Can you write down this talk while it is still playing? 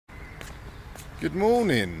Good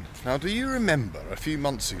morning. Now, do you remember a few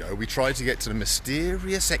months ago we tried to get to the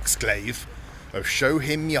mysterious exclave of Show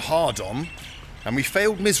Him Your Hard-On, and we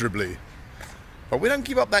failed miserably. But we don't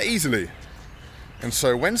give up that easily. And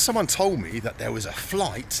so when someone told me that there was a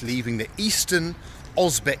flight leaving the eastern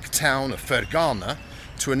Uzbek town of Fergana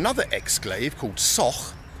to another exclave called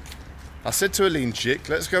Sokh, I said to Alina,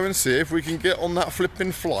 let's go and see if we can get on that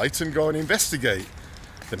flipping flight and go and investigate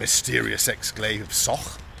the mysterious exclave of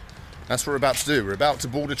Sokh. That's what we're about to do. We're about to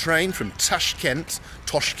board a train from Toshkent,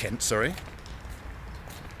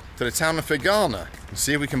 to the town of Fergana and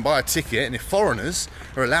see if we can buy a ticket and if foreigners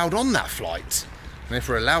are allowed on that flight. And if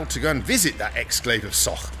we're allowed to go and visit that exclave of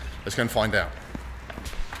Sokh. Let's go and find out.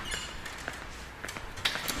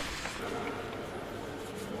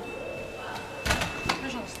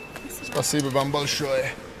 Спасибо вам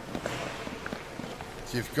большое.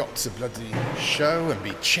 You've got to bloody show and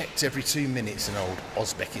be checked every 2 minutes in old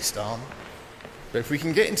Uzbekistan. But if we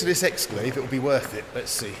can get into this exclave, it'll be worth it.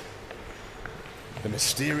 Let's see. The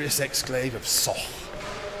mysterious exclave of Sokh.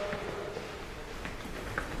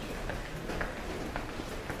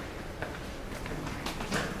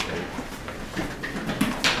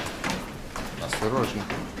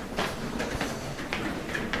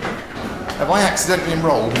 Have I accidentally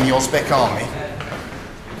enrolled in the Uzbek army?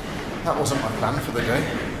 That wasn't my plan for the day.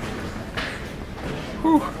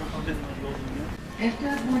 Whew.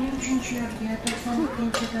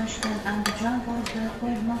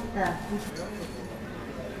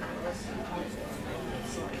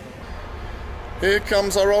 Here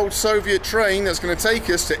comes our old Soviet train that's going to take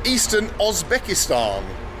us to eastern Uzbekistan,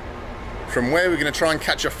 from where we're going to try and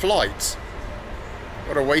catch a flight.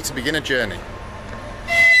 What a way to begin a journey.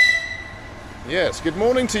 Yes, good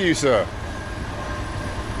morning to you, sir.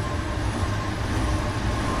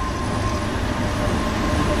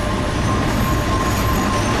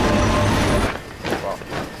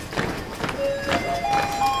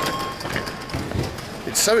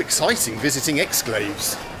 It's so exciting visiting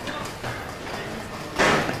exclaves.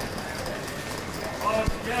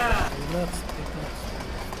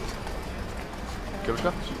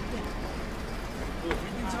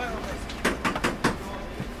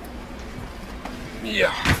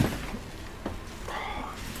 Yeah.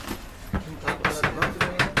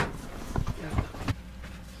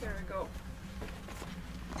 Here we go.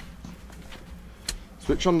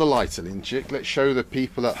 Switch on the light, Alina. Let's show the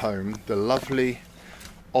people at home the lovely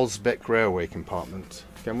Uzbek railway compartment.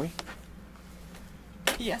 Can we?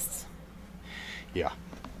 Yes. Yeah.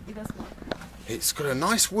 It does work. It's got a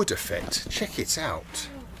nice wood effect. Check it out.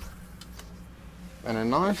 And a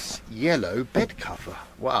nice yellow bed cover.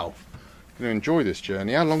 Wow. Going to enjoy this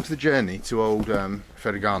journey. How long's the journey to old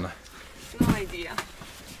Fergana? No idea.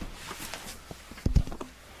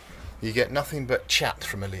 You get nothing but chat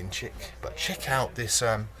from Alina. But check out this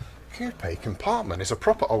coupe compartment. It's a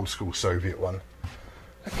proper old school Soviet one.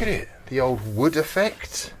 Look at it. The old wood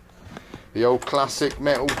effect. The old classic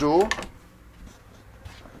metal door.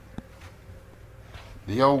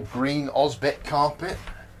 The old green Uzbek carpet.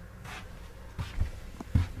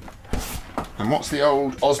 And what's the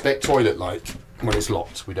old Uzbek toilet like when it's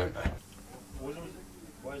locked? We don't know.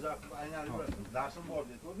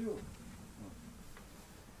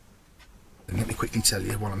 And let me quickly tell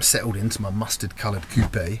you while I'm settled into my mustard coloured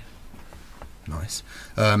coupe. Nice.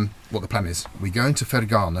 What the plan is. We're going to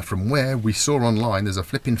Fergana from where we saw online there's a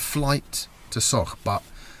flipping flight to Sokh, but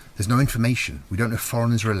there's no information. We don't know if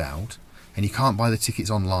foreigners are allowed, and you can't buy the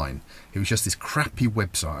tickets online. It was just this crappy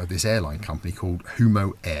website of this airline company called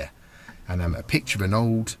Humo Air, and a picture of an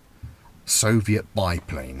old Soviet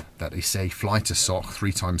biplane that they say fly to Sokh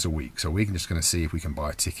 3 times a week. So we're just going to see if we can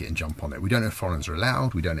buy a ticket and jump on it. We don't know if foreigners are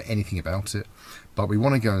allowed. We don't know anything about it, but we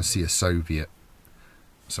want to go and see a Uzbek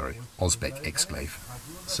exclave.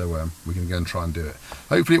 So we're going to go and try and do it.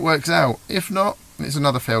 Hopefully it works out. If not, it's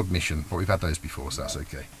another failed mission, but we've had those before, so that's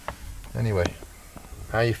okay. Anyway,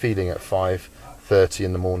 how are you feeling at 5:30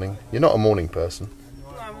 in the morning? You're not a morning person.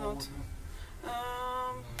 No, I'm not.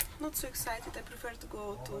 Not so excited. I prefer to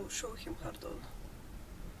go to Show Him Hard-On.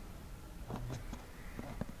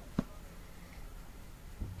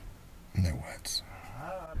 No words.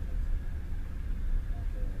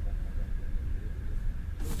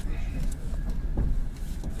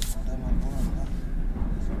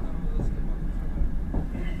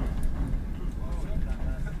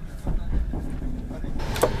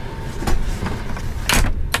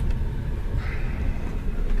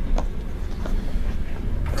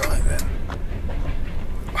 Right then.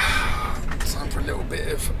 Time for a little bit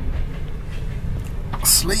of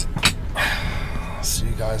sleep. See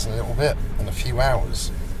you guys in a little bit, in a few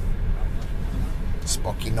hours.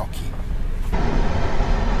 Spocky Nocky.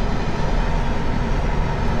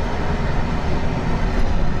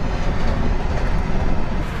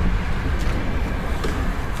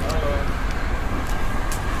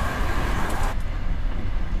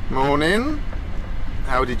 Morning.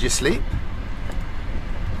 How did you sleep?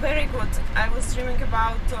 Very good. I was dreaming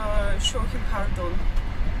about show him pardon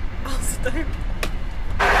all the time.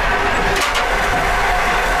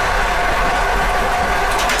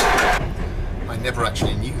 I never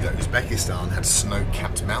actually knew that Uzbekistan had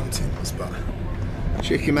snow-capped mountains, but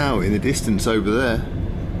check him out in the distance over there.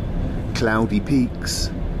 Cloudy peaks.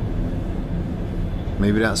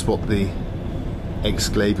 Maybe that's what the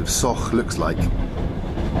exclave of Sokh looks like.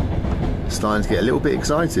 Starting to get a little bit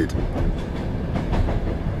excited.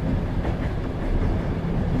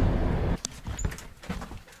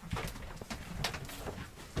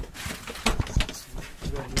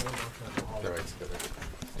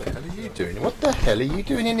 What the hell are you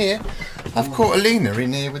doing in here? I've caught Alina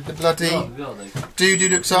in here with the bloody dude who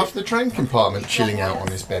looks after the train compartment chilling out on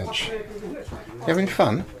his bench. You having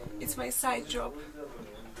fun? It's my side job.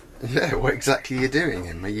 Yeah, what exactly are you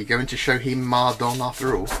doing? Are you going to show him Mardon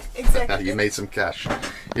after all? Exactly. You made some cash.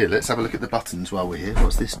 Here, let's have a look at the buttons while we're here.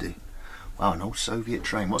 What's this do? Wow, an old Soviet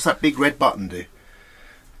train. What's that big red button do?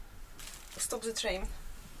 Stop the train.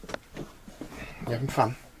 You having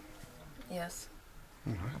fun? Yes.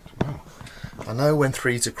 Alright, wow. I know when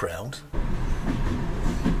three's a crowd.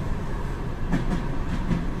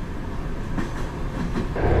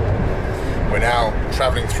 We're now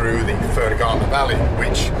travelling through the Fergana Valley,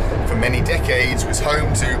 which for many decades was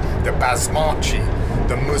home to the Basmachi,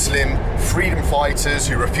 the Muslim freedom fighters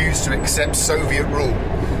who refused to accept Soviet rule.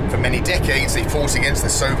 For many decades they fought against the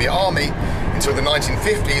Soviet army until the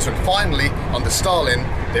 1950s, when finally, under Stalin,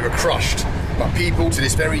 they were crushed. But people to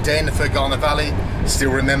this very day in the Fergana Valley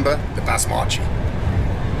still remember the Basmachi.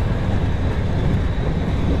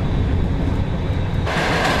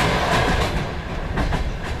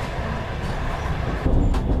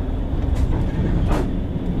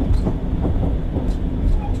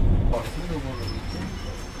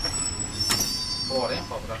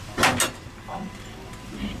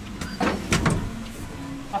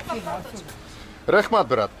 Rehmat,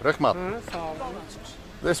 brat, Rehmat.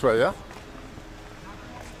 This way, yeah?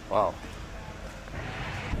 Wow.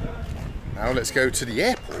 Now let's go to the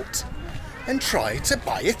airport and try to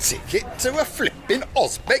buy a ticket to a flipping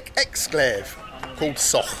Uzbek exclave called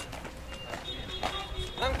Sokh.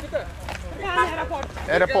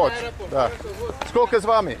 Аэропорт, да. Сколько с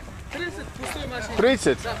вами?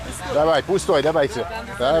 30. Давай, пустой, давайте.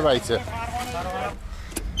 Давайте.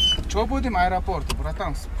 Что будем аэропорту,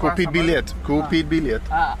 братан? Купить билет. Купить билет.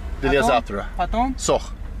 Для завтра. Потом?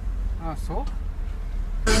 Сокх. А, Сокх?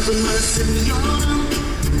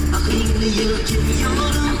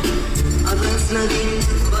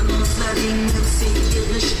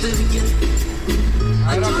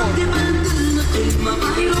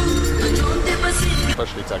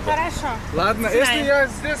 Пошли тогда. Хорошо. Ладно, если я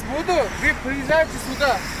здесь буду, вы приезжайте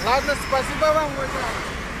сюда. Ладно, спасибо вам,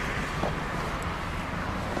 уважаемый.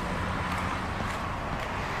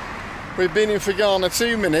 We've been in Fergana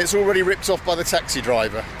 2 minutes, already ripped off by the taxi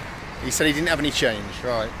driver. He said he didn't have any change.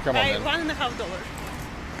 Right, come on then. $1.50.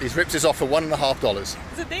 He's ripped us off for $1.50.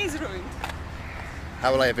 The day is ruined.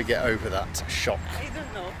 How will I ever get over that shock? I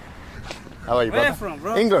don't know. How are you, brother? Where from,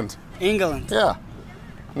 bro? England. England. Yeah.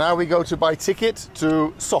 Now we go to buy ticket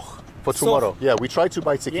to Sokh for tomorrow. Yeah, we tried to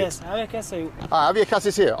buy ticket. Yes, I can say. Aviakas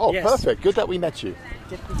is here. Oh, Yes. perfect. Good that we met you.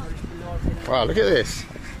 Wow, look at this.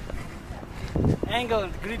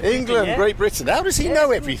 England, Great England, Britain, yeah? Great Britain. How does he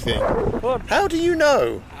know everything? What? How do you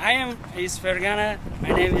know? I am is Fergana. My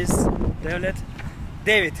name is David.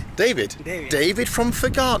 David? David. David from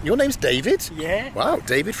Fergana. Your name's David? Yeah. Wow,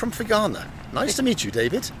 David from Fergana. Nice to meet you,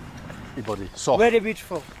 David. Everybody. Sokh. Very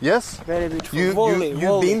beautiful. Yes? Very beautiful.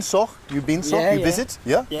 You've been Sokh? You've been Sokh? Yeah, you yeah. visit?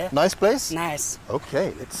 Yeah? Yeah. Nice place? Nice.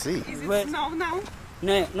 Okay, let's see. Is Where- it snow now?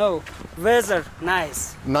 No. Weather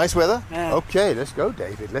nice. Nice weather? Yeah. Okay, let's go,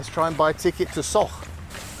 David. Let's try and buy a ticket to Sokh.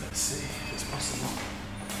 Let's see if it's possible.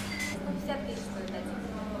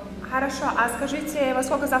 Хорошо, а скажите, во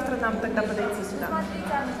сколько завтра нам тогда подойти сюда? Смотрите,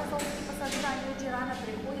 сейчас пассажиры очень рано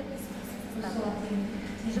приходят и список.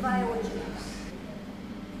 Живая очередь.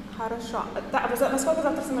 Хорошо. Да, во сколько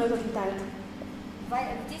завтра самолет отлетает? В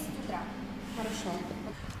 10 утра. Хорошо.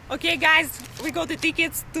 Okay, guys, we got the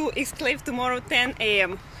tickets to Exclave tomorrow 10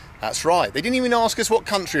 a.m. That's right. They didn't even ask us what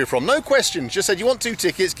country you're from. No questions. Just said, you want 2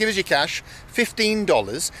 tickets, give us your cash. $15.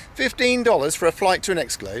 $15 for a flight to an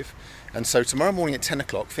exclave. And so tomorrow morning at 10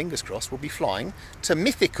 o'clock, fingers crossed, we'll be flying to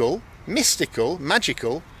mythical, mystical,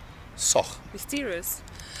 magical Sokh. Mysterious.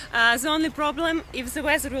 The only problem, if the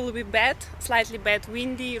weather will be bad, slightly bad,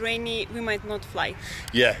 windy, rainy, we might not fly.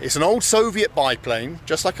 Yeah, it's an old Soviet biplane,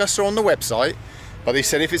 just like I saw on the website. But they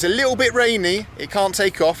said if it's a little bit rainy, it can't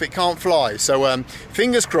take off, it can't fly. So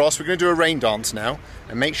fingers crossed, we're going to do a rain dance now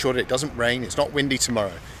and make sure that it doesn't rain, it's not windy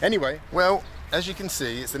tomorrow. Anyway, well, as you can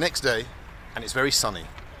see, it's the next day and it's very sunny.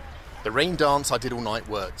 The rain dance I did all night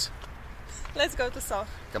worked. Let's go to Sokh.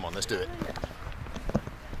 Come on, let's do it.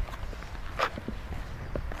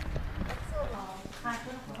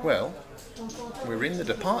 Well, we're in the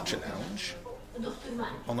departure lounge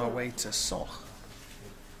on our way to Sokh.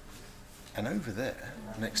 And over there,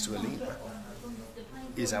 next to Alina,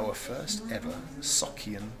 is our first ever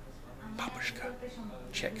Sokhian babushka.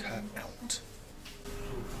 Check her out.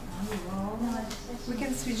 We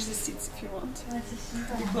can switch the seats if you want.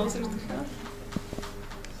 Be closer to her.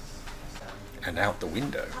 And out the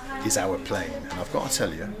window is our plane. And I've got to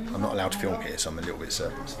tell you, I'm not allowed to film here, so I'm a little bit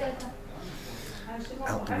circumspect.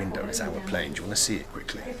 Out the window is our plane. Do you want to see it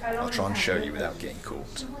quickly? I'll try and show you without getting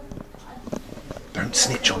caught. Don't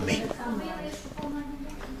snitch on me.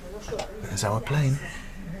 There's our plane.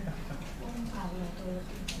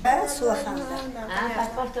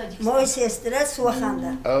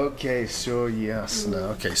 Okay, so yes.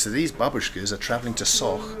 Okay, so these babushkas are travelling to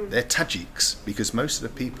Sokh. They're Tajiks because most of the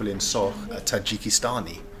people in Sokh are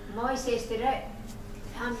Tajikistani.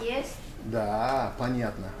 Да,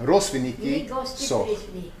 понятно. Родственники Sokh.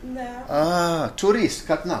 Ah, tourist,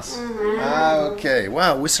 как нас. Ah, okay.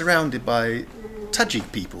 Wow, we're surrounded by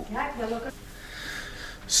Tajik people.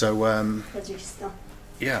 So,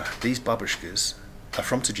 yeah, these babushkas are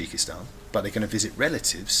from Tajikistan, but they're going to visit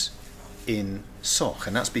relatives in Sokh,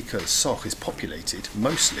 and that's because Sokh is populated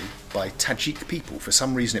mostly by Tajik people. For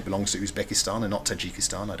some reason it belongs to Uzbekistan and not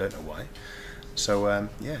Tajikistan, I don't know why. So,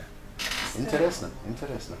 yeah. Интересно,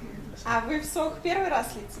 интересно. А вы в Сокх первый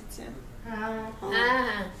раз летите?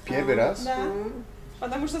 Первый раз? Да.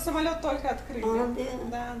 Потому что самолет только открыли.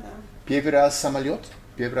 Да, да. Первый раз самолет?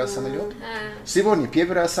 Первый раз самолет? Сегодня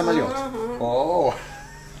первый раз самолет. Oh.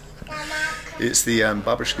 It's the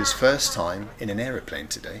babushka's first time in an aeroplane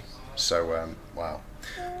today. So, wow.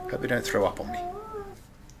 Hope they don't throw up on me.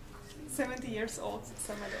 70 years old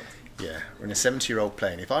самолет. Yeah, we're in a 70-year-old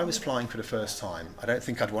plane. If I was flying for the first time, I don't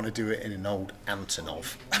think I'd want to do it in an old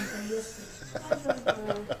Antonov.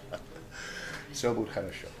 So будет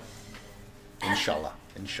хорошо. Inshallah,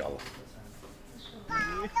 inshallah.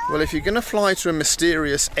 Well, if you're going to fly to a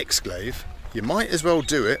mysterious exclave, you might as well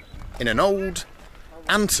do it in an old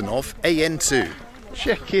Antonov AN2.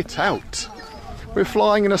 Check it out. We're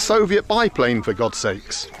flying in a Soviet biplane, for God's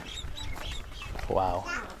sakes. Wow.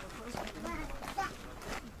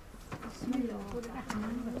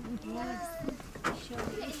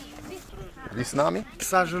 Вы с нами? К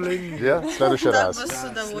сожалению. Да, в следующий раз.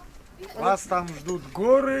 Вас там ждут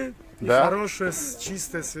горы и Да? хорошая,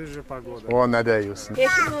 чистая, свежая погода. О, надеюсь.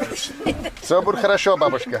 Все будет хорошо,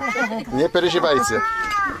 бабушка. Не переживайте.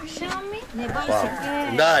 Вау.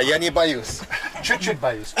 Да, я не боюсь. Чуть-чуть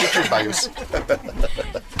боюсь, чуть-чуть боюсь.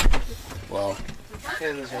 Wow.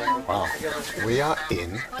 Wow. We are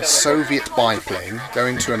in a Soviet biplane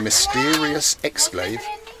going to a mysterious exclave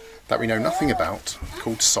that we know nothing about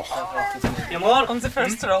called Sokh. On the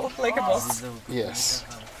first row, like a boss. Yes.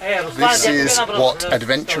 This is what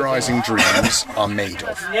adventurizing dreams are made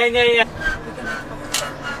of.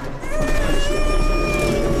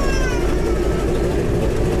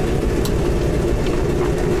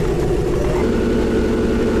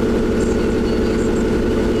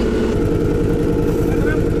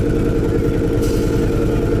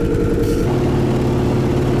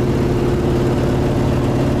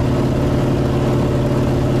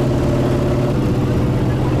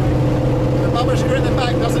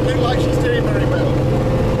 Doesn't look like she's doing very well.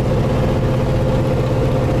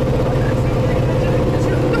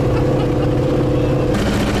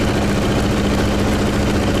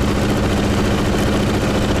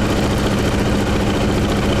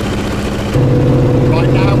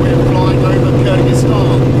 Right now we're flying over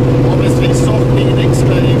Kyrgyzstan. Obviously Sokh being an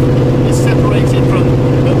exclave is separated from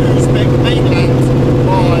the Uzbek mainland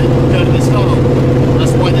by Kyrgyzstan.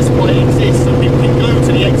 That's why this flight exists, so people can go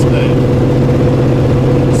to the exclave.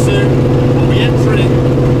 Soon we'll be entering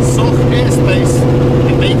Sokh airspace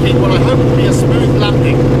and making what I hope will be a smooth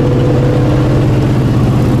landing.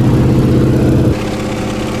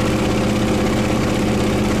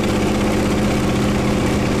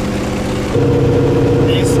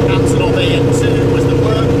 This Antonov AN2 was the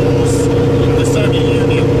workhorse of the Soviet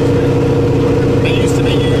Union. They used to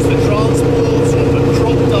be used for transport or for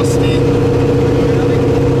crop dusting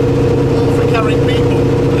or for carrying people.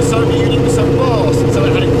 The Soviet Union was so vast, so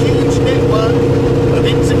it had a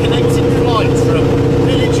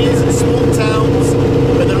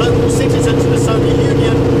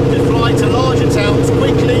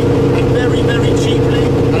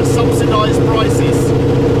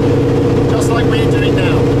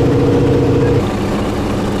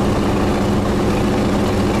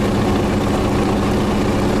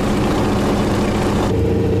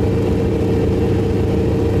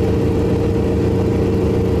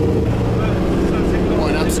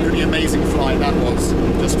amazing flight that was.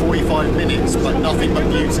 Just 45 minutes, but nothing but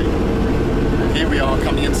beauty. Here we are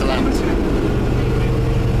coming into land.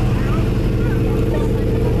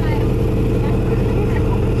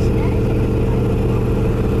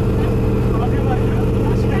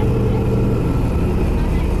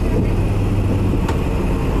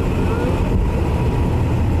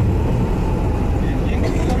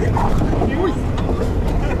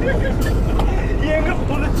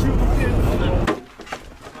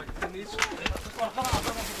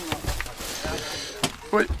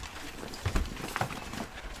 Wait.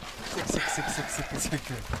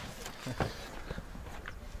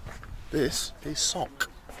 This is Sokh.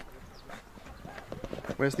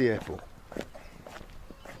 Where's the airport?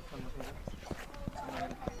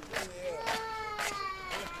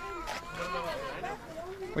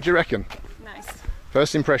 What do you reckon? Nice.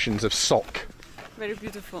 First impressions of Sokh. Very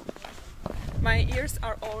beautiful. My ears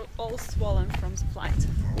are all swollen from the flight.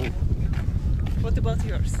 Oh. What about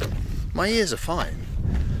yours? My ears are fine.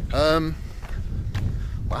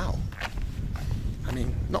 Wow. I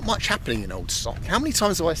mean, not much happening in old Sokh. How many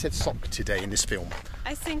times have I said Sokh today in this film?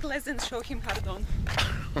 I think less than show him pardon.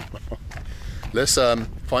 Let's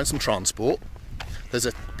find some transport. There's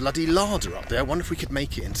a bloody larder up there. I wonder if we could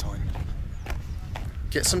make it in time.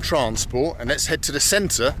 Get some transport and let's head to the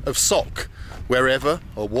centre of Sokh, wherever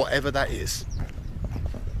or whatever that is.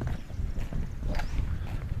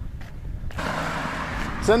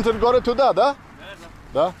 Центр город туда, да?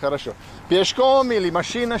 Да, хорошо. Пешком или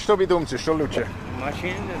машина, что вы думаете, что лучше?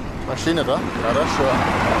 Машина. Машина, да? Хорошо.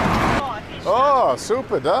 О,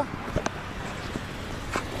 супер, да?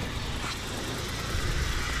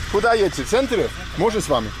 Куда едете? В центре? Можно с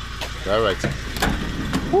вами? Давайте.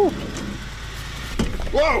 Воу!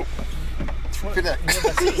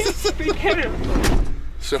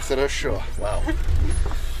 Все хорошо. Wow.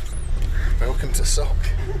 Welcome to Sokh.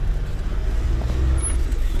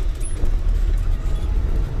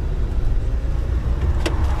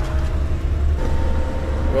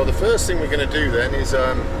 Well, the first thing we're going to do then is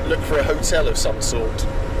look for a hotel of some sort.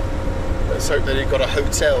 Let's hope that they've got a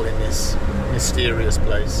hotel in this mysterious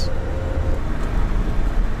place.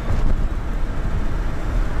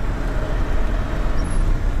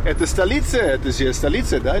 Это столица? Это же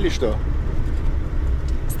столица, да, или что?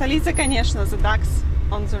 Столица, конечно, the ducks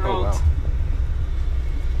on the road. Oh,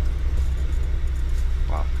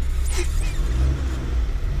 wow. Wow.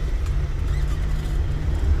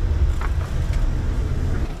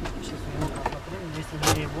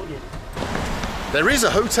 There is a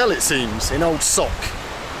hotel, it seems, in old Sokh.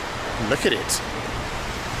 Look at it.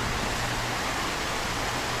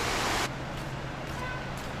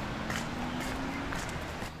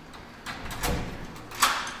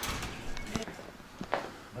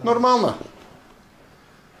 Нормально.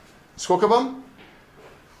 Сколько вам?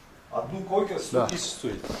 Одну койку 100 тысяч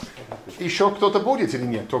стоит. Еще кто-то будет или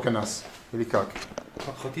нет? Только нас? Или как?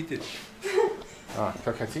 Как хотите. А,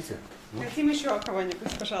 как хотите. Хотим еще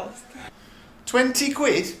кого-нибудь, пожалуйста. 20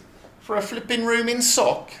 quid for a flipping room in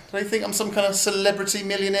Sokh? They think I'm some kind of celebrity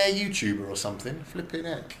millionaire YouTuber or something. Flipping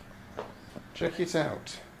heck. Check it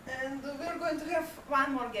out. And we're going to have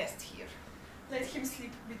one more guest here. Let him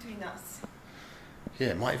sleep between us. Yeah,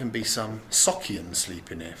 it might even be some Sokhian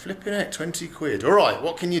sleeping here. Flipping heck, 20 quid. All right,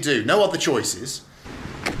 what can you do? No other choices.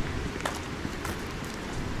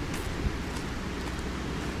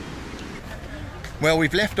 Well,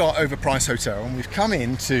 we've left our overpriced hotel and we've come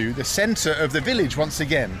into the centre of the village once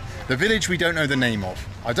again. The village we don't know the name of.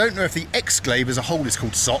 I don't know if the exclave as a whole is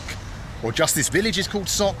called Sokh, or just this village is called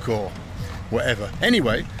Sokh, or whatever.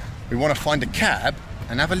 Anyway, we want to find a cab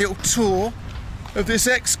and have a little tour of this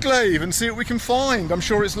exclave and see what we can find. I'm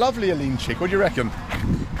sure it's lovely, Alina chick. What do you reckon?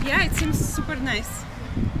 Yeah, it seems super nice.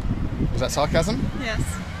 Is that sarcasm? Yes.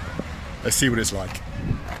 Let's see what it's like.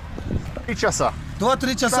 3 часа.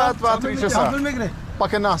 2-3 часа. 2-3 часа.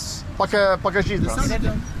 Пока нас. Покажи нас.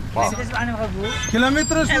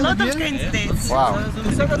 Километров A lot of candidates. Wow.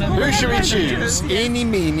 Who should we choose? Eeny,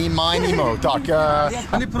 meeny, miny, mo. Так,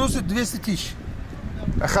 Они просят 200 тысяч.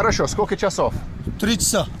 хорошо. Сколько часов? 3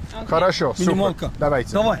 часа. Хорошо, супер. Минималка.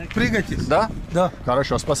 Давайте. Давай, прыгайтесь. Да? Да.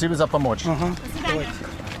 Хорошо, спасибо за помощь. Ага.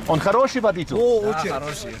 Он хороший водитель? О,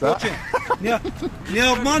 очень. Да? Очень. Не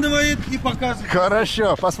обманывает и показывает.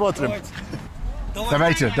 Хорошо, посмотрим.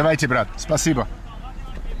 Давайте, брат. Спасибо.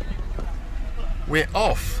 We're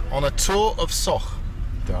off on a tour of Sokh.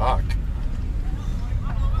 Так.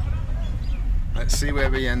 Let's see where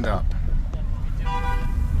we end up.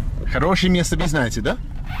 Хорошее место вы знаете, да?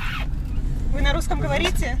 Вы на русском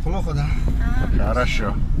говорите? Плохо, да.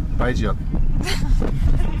 Хорошо. Пойдет.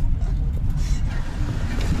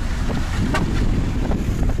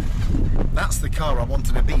 that's the car I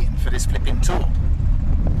wanted to be in for this flipping tour.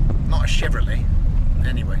 Not a Chevrolet.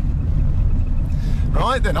 Anyway.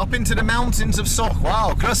 Right then, up into the mountains of Sokh.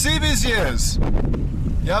 Wow, красивый здесь.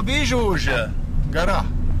 Я вижу уже гора.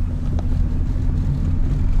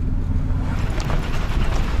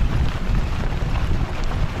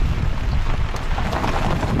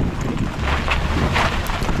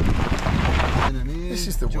 This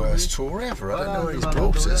is the worst tour ever. I don't know where he's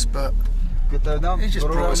brought us, but he just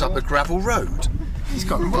brought us up a gravel road. He's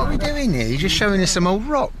got, what are we doing here? He's just showing us some old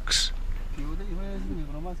rocks.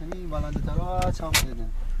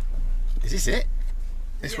 Is this it?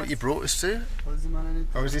 Is this what you brought us to?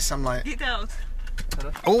 Or is this some like... Get out.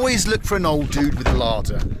 Always look for an old dude with a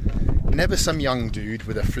larder. Never some young dude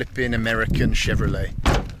with a flipping American Chevrolet.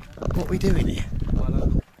 What are we doing here?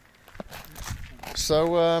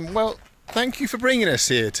 So, well, thank you for bringing us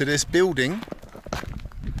here to this building.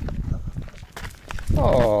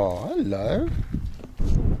 Oh, hello.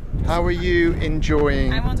 How are you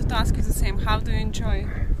enjoying? I wanted to ask you the same. How do you enjoy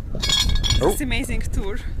this amazing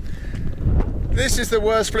tour? This is the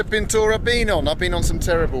worst flipping tour I've been on. I've been on some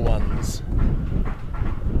terrible ones.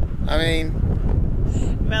 I mean...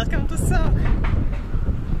 Welcome to Sokh.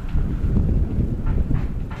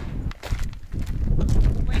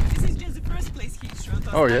 Wait, this is just the first place he showed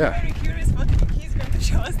us. Oh, yeah. I'm very curious what he's going to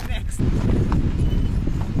show us next.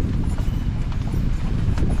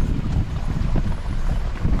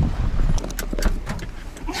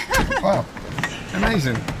 Wow,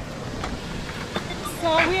 amazing.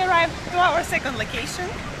 So we arrived to our second location.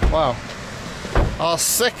 Wow. Our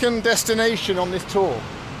second destination on this tour.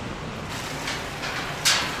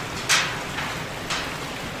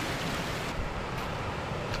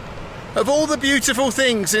 Of all the beautiful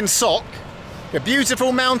things in Sokh, the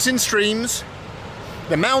beautiful mountain streams,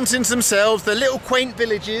 the mountains themselves, the little quaint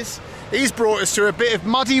villages, he's brought us to a bit of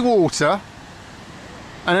muddy water,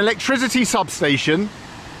 an electricity substation,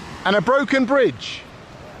 and a broken bridge.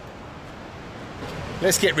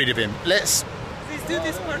 Let's get rid of him. This dude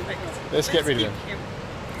is perfect. Let's get rid of him.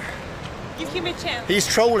 Give him a chance. He's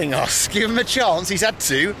trolling us. Give him a chance. He's had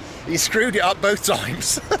to. He's screwed it up both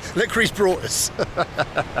times. Look where he's brought us.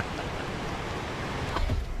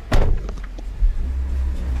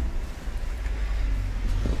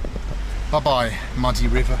 Bye-bye, muddy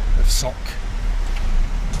river of Sokh.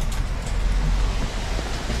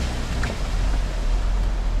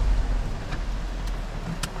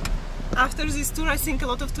 After this tour, I think a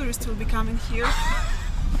lot of tourists will be coming here.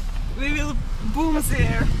 We will boom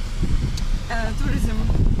their tourism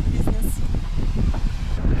business.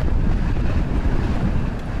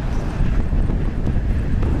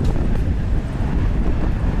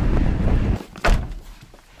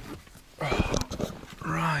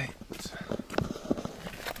 Right.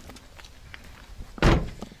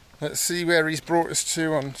 Let's see where he's brought us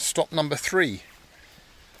to on stop number 3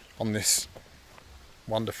 on this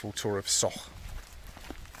wonderful tour of Sokh.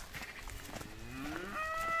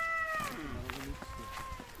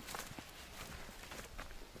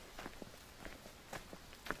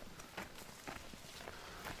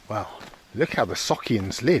 Wow, look how the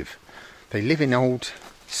Sokhians live. They live in old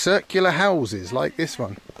circular houses like this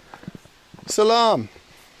one. Salam.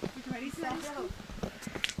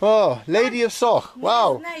 Oh, Lady of Sokh.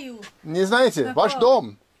 Wow. Не знаете? Ваш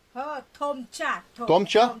дом.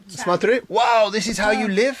 Домча? Смотри. Wow, this is how you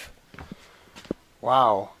live?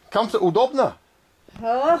 Wow. Удобно?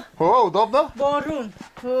 Удобно? Borun.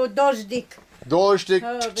 Dojdik. Dojdik.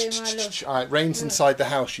 It rains inside the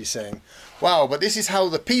house, she's saying. Wow, but this is how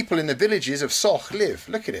the people in the villages of Sokh live.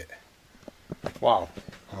 Look at it. Wow.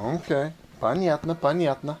 Okay. Понятно,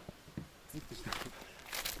 понятно.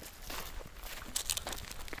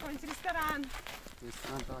 Ресторан.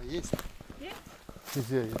 Есть.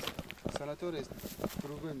 Где есть? Санаторий есть.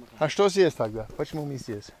 Другой махан. А что здесь тогда? Почему мы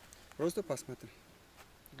здесь? Просто посмотри.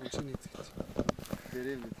 Больше нет.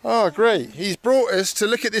 Деревья. Oh, great. He's brought us to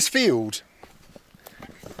look at this field.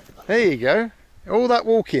 There you go. All that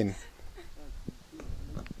walking.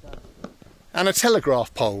 And a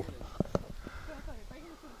telegraph pole.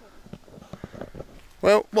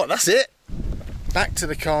 Well, what, that's it? Back to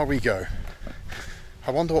the car we go.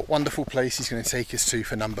 I wonder what wonderful place he's going to take us to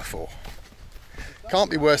for number 4. Can't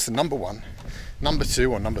be worse than number 1, number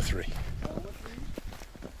 2 or number 3.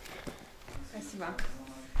 Спасибо.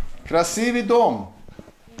 Красивый дом.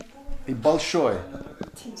 И большой.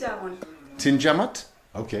 Tinjaman. Tinjamat?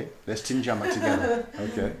 Okay, let's Tinjamat together.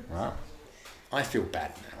 Okay, wow. I feel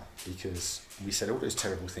bad now because we said all those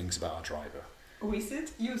terrible things about our driver. We said,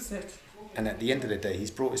 you said. And at the end of the day,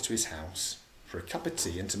 he's brought us to his house for a cup of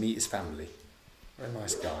tea and to meet his family. What a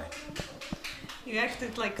nice guy. You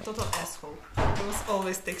acted like a total asshole. It was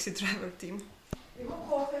always taxi driver team.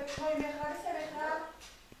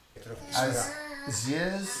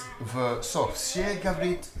 Здесь в Сокh все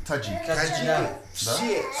говорит таджик.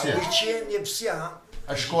 Все, обучение все.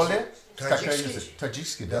 А в школе? Таджикский.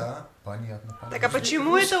 Таджикский, да? Понятно. Так а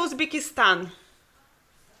почему это Узбекистан?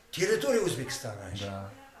 Территория Узбекистана. Да.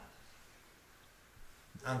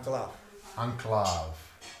 Анклав. Анклав.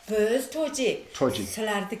 Biz tojik. Tojik.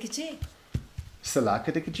 Sizlarnikichi?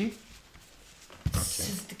 Salakadikiji?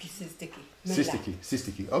 Sizdiki.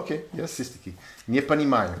 Систики. Окей, я систики. Не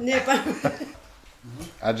понимаю. Не понимаю.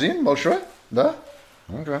 Один большой? Да?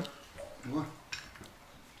 Окей.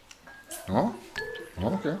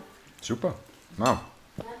 Окей. Super. Now.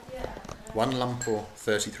 1 Lumpur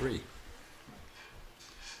 33.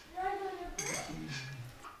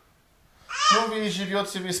 Ну, вы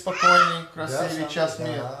живете вы спокойный, красивый час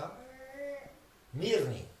мир.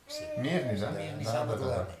 Мирный. Мирный, да? Мирный, Да. самый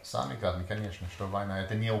главный. Самый главный, конечно, что война,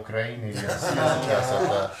 это не Украина и Россия сейчас,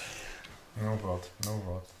 это... Ну вот.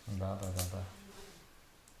 Да.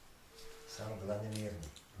 Самый главный мирный.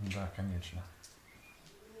 Да, конечно.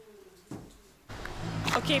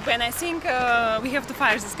 Okay, Ben, I think we have to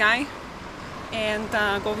fire this guy and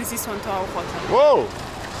go with this one to our hotel. Whoa!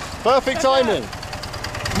 Perfect timing!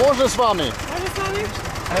 Можно с вами?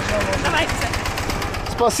 Давайте.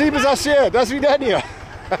 Спасибо за все! До свидания!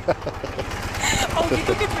 Oh, you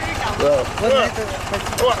took it very calm.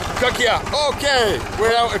 Как я? Okay,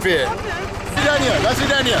 we're out of here. До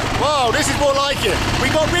свидания. Wow, this is more like it. We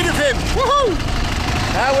got rid of him. Woohoo!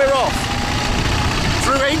 Now we're off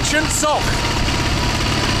through ancient Sokh.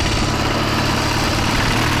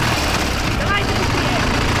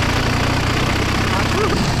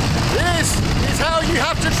 This is how you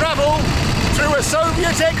have to travel through a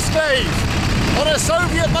Soviet exclave on a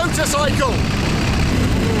Soviet motorcycle.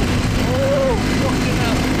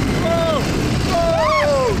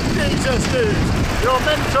 Oh, Jesus, dude, you're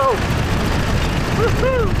mental.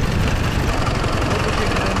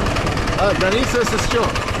 Граница с что?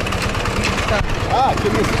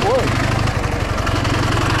 Кыргызстан.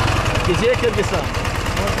 Где Кыргызстан?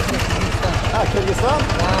 Kyrgyzstan?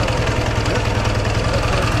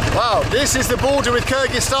 Wow, this is the border with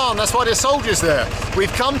Kyrgyzstan. That's why there's soldiers there.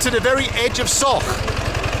 We've come to the very edge of Sokh.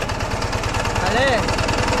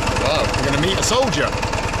 Wow, we're going to meet a soldier.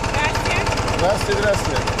 Здравствуйте.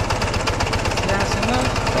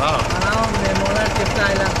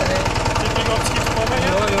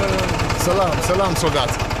 Салам,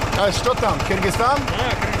 солдат. А что там, Кыргызстан?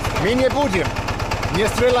 Мы не будем. Не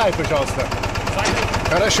стреляй, пожалуйста.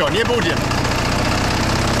 Хорошо, не будем.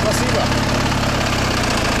 Спасибо.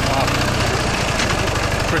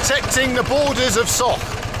 Protecting the borders of Sokh.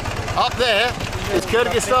 Up there is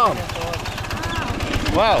Kyrgyzstan.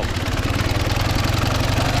 Wow.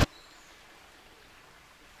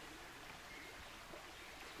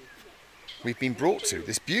 We've been brought to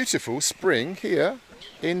this beautiful spring here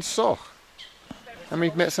in Sokh. And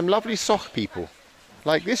we've met some lovely Sokh people,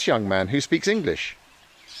 like this young man who speaks English,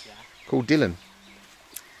 called Dylan.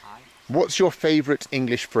 What's your favourite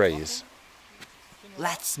English phrase?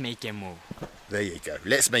 Let's make a move. There you go,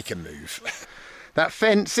 let's make a move. That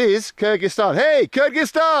fence is Kyrgyzstan. Hey,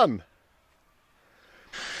 Kyrgyzstan!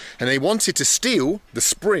 And they wanted to steal the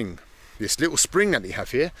spring, this little spring that they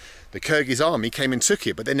have here. The Kyrgyz army came and took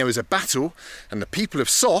it, but then there was a battle, and the people of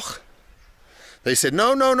Sokh, they said,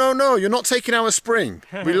 no, you're not taking our spring.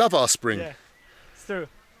 We love our spring. Yeah, it's true.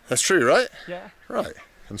 That's true, right? Yeah. Right.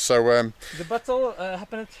 And so The battle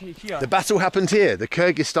happened here. the battle happened here. The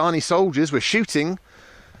Kyrgyzstani soldiers were shooting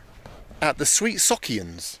at the sweet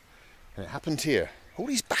Sokhians. And it happened here. All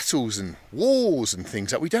these battles and wars and things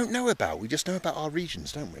that we don't know about. We just know about our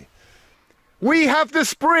regions, don't we? We have the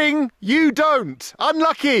spring, you don't.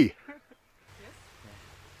 Unlucky.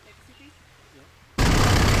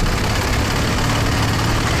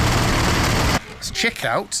 Let's check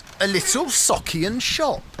out a little Sokhian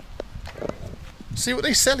shop. See what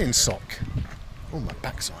they sell in Sokh. Oh, my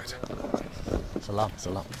backside. Salam.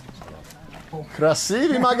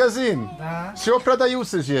 Красивый магазин. Все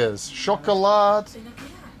продаются здесь. Шоколад,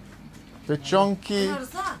 печеньки.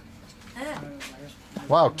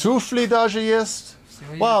 Вау, туфли даже есть.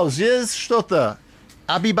 Вау, здесь что-то.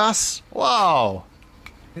 Абибас. Вау.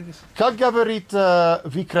 Как говорит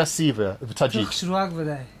вы красиво в таджик?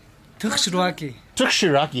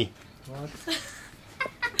 Тухшираки.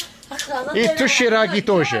 И тушираки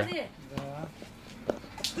тоже.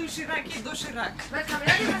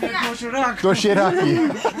 Дошираки.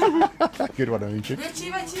 Good one, Alina.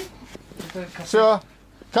 Все.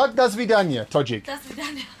 Как до свидания, таджик? До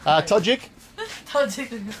свидания. Таджик? Таджик.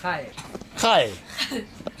 Хайр. Hi.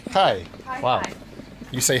 Hi. Wow.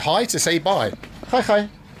 You say hi to say bye. Hi, hi.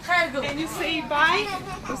 And you say bye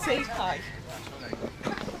to say hi.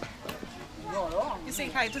 You say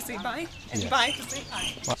hi to say bye, and bye to say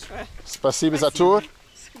hi. Спасибо за тур.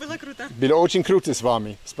 Было круто. Было очень круто с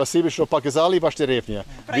вами. Спасибо, что показали вашу деревню.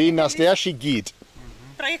 Вы настоящий гид.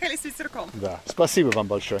 Проехали с ветерком. Да. Спасибо вам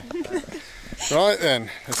большое. Right then,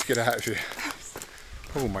 let's get out of here.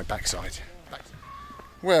 Oh, my backside.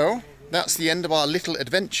 Well, that's the end of our little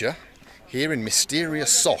adventure here in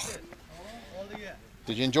mysterious Sokh.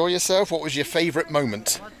 Did you enjoy yourself? What was your favourite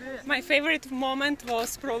moment? My favorite moment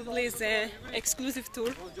was probably the exclusive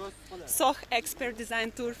tour, Sokh expert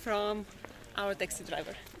design tour from our taxi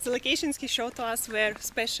driver. The locations he showed to us were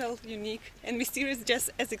special, unique and mysterious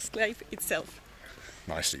just as exclave itself.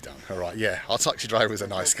 Nicely done. All right, yeah, our taxi driver was a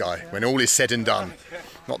nice guy. When all is said and done,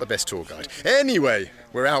 not the best tour guide. Anyway,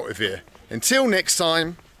 we're out of here. Until next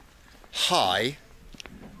time, hi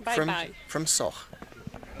from Sokh.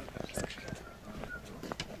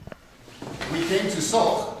 We came to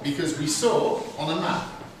Sokh because we saw on a map.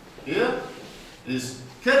 Here is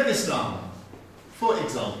Kyrgyzstan, for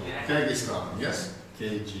example. Kyrgyzstan, yes?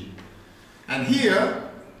 KG. And here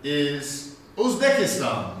is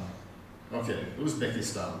Uzbekistan. Okay,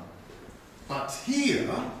 Uzbekistan. But here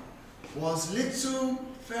was little,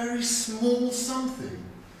 very small something.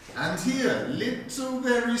 And here, little,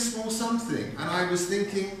 very small something. And I was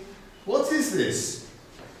thinking, what is this?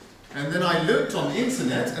 And then I looked on the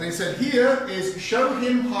internet and it said, here is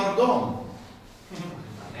Shohim Hardon.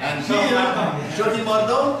 And here, Shohim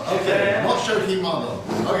Hardon? Okay, not Shohim Hardon.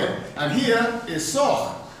 Okay, and here is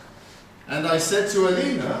Sokh. And I said to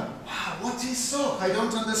Alina, wow, what is Sokh? I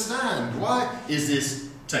don't understand. Why? Is this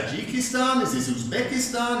Tajikistan? Is this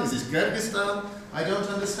Uzbekistan? Is this Kyrgyzstan? I don't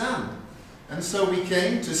understand. And so we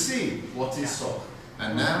came to see what is Sokh.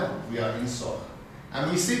 And now we are in Sokh. And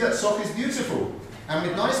we see that Sokh is beautiful. And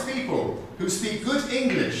with nice people who speak good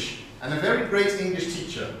English. And a very great English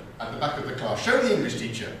teacher at the back of the class. Show the English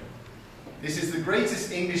teacher. This is the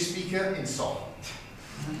greatest English speaker in Sokh.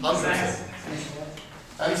 100%.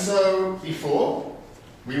 And so before,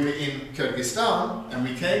 we were in Kyrgyzstan and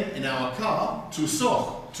we came in our car to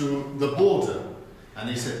Sokh, to the border. And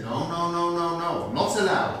he said, no, no, no, no, no, not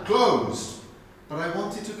allowed, closed. But I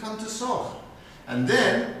wanted to come to Sokh. And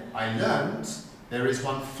then I learned there is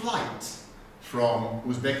one flight from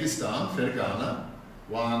Uzbekistan, Fergana,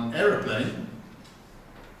 one aeroplane.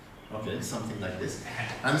 Okay, something like this.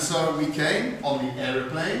 And so we came on the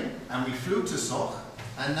aeroplane and we flew to Sokh.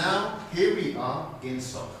 And now, here we are in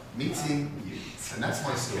Sokh, meeting you. And that's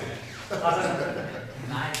my story.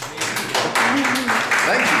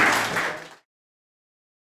 Thank you.